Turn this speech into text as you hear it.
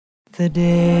The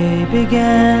day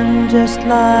began just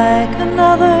like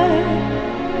another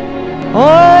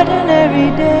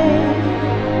ordinary day,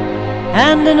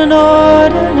 and in an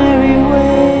ordinary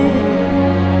way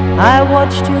I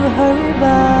watched you hurry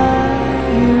by.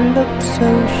 You looked so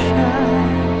shy.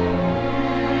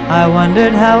 I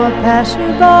wondered how a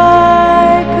passerby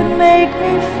could make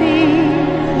me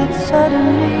feel that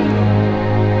suddenly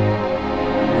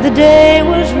the day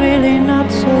was really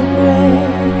not so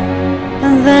great.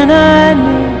 And then I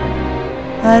knew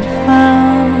I'd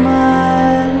found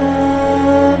my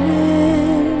love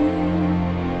in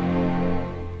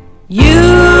you.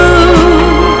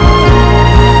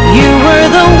 You were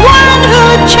the one who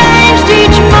changed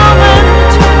each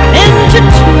moment into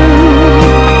two.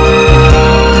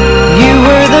 You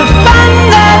were the fun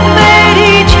that made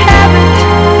each habit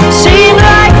seem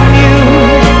like you.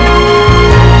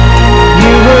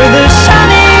 You were the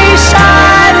sunny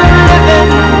side of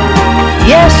living.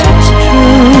 Yes, it's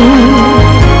true.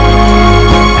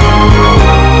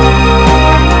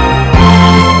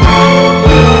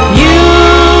 You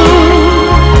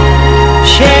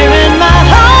sharing my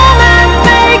home and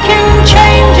making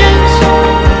changes,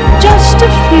 just a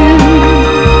few.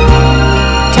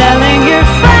 Telling your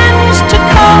friends to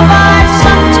call by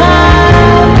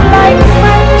sometime like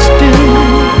friends do.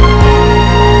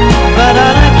 But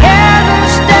on a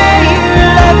careless day you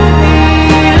left me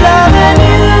loving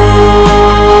you.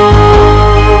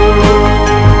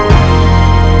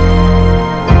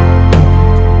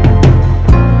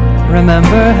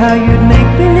 Remember how you'd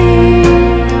make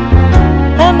believe,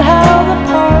 and how the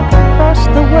park across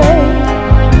the way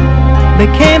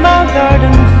became